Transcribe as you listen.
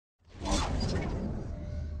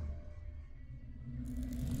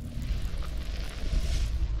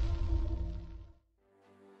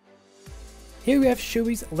Here we have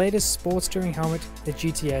Shoei's latest sports touring helmet, the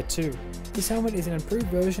GT-Air 2. This helmet is an improved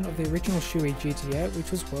version of the original Shoei GT-Air,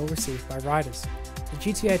 which was well received by riders. The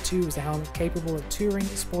GT-Air 2 is a helmet capable of touring,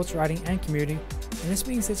 sports riding and commuting, and this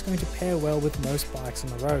means it's going to pair well with most bikes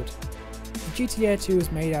on the road. The GT-Air 2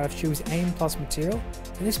 is made out of Shoei's AIM Plus material,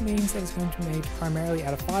 and this means that it's going to be made primarily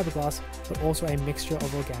out of fiberglass, but also a mixture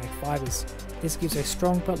of organic fibers. This gives a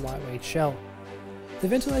strong but lightweight shell. The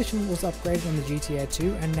ventilation was upgraded on the GT-Air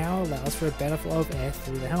 2 and now allows for a better flow of air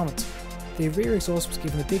through the helmet. The rear exhaust was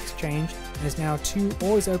given a big change and is now 2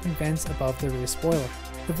 always open vents above the rear spoiler.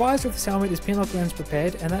 The visor of this helmet is pinlock lens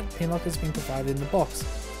prepared, and that pinlock has been provided in the box.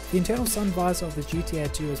 The internal sun visor of the GT-Air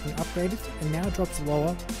 2 has been upgraded and now drops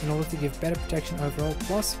lower in order to give better protection overall,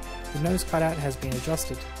 plus the nose cutout has been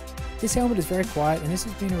adjusted. This helmet is very quiet, and this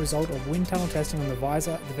has been a result of wind tunnel testing on the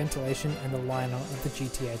visor, the ventilation and the liner of the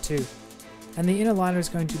GT-Air 2. And the inner liner is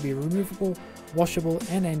going to be removable, washable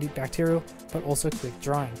and antibacterial, but also quick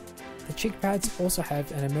drying. The cheek pads also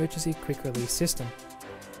have an emergency quick release system.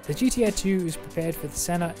 The GT-Air 2 is prepared for the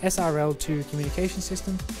Sena SRL2 communication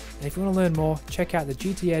system, and if you want to learn more, check out the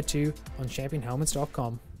GT-Air 2 on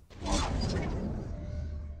championhelmets.com.